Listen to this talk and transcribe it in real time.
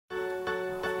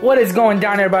What is going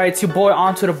down, everybody? It's your boy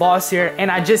AntoDaBoss here,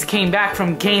 and I just came back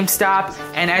from GameStop,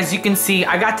 and as you can see,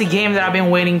 I got the game that I've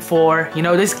been waiting for. You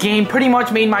know, this game pretty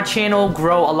much made my channel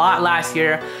grow a lot last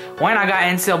year when I got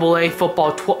NCAA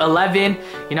Football 11.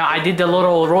 You know, I did the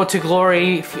little Road to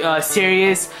Glory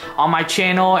series on my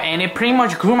channel, and it pretty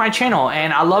much grew my channel,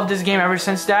 and I love this game ever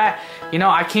since that. You know,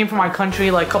 I came from my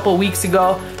country like a couple weeks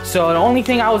ago, so the only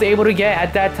thing I was able to get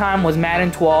at that time was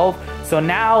Madden 12. So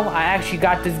now I actually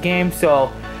got this game,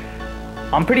 so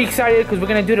I'm pretty excited because we're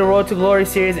going to do the Road to Glory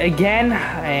series again,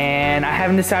 and I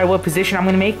haven't decided what position I'm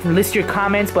going to make. List your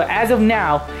comments, but as of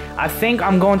now, I think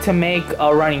I'm going to make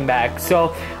a running back.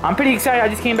 So I'm pretty excited. I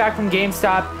just came back from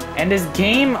GameStop, and this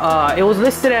game, it was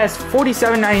listed as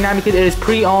 $47.99 because it is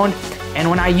pre-owned, and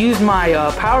when I used my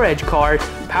power-up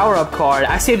card,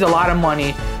 I saved a lot of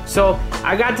money. So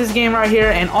I got this game right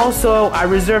here, and also I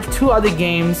reserved two other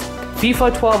games.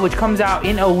 FIFA 12, which comes out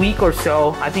in a week or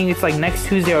so. I think it's like next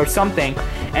Tuesday or something.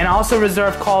 And I also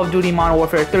reserved Call of Duty Modern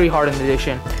Warfare 3 Hardened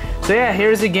Edition. So yeah,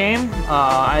 here's the game.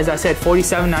 As I said,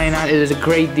 $47.99. It is a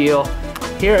great deal.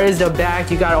 Here is the back.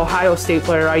 You got Ohio State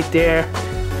player right there.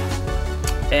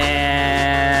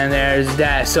 And there's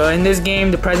that. So in this game,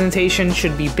 the presentation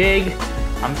should be big.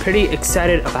 I'm pretty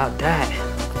excited about that.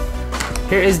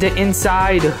 Here is the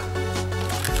inside.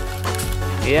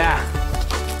 Yeah.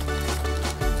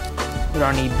 We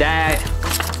don't need that.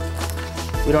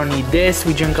 We don't need this.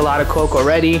 We drink a lot of Coke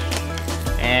already.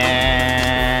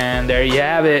 And there you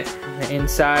have it. The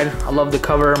inside. I love the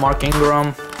cover, Mark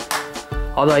Ingram.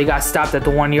 Although he got stopped at the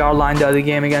 1-yard line the other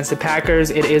game against the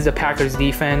Packers. It is the Packers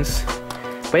defense.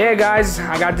 But yeah, guys,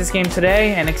 I got this game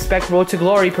today and expect Road to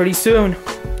Glory pretty soon.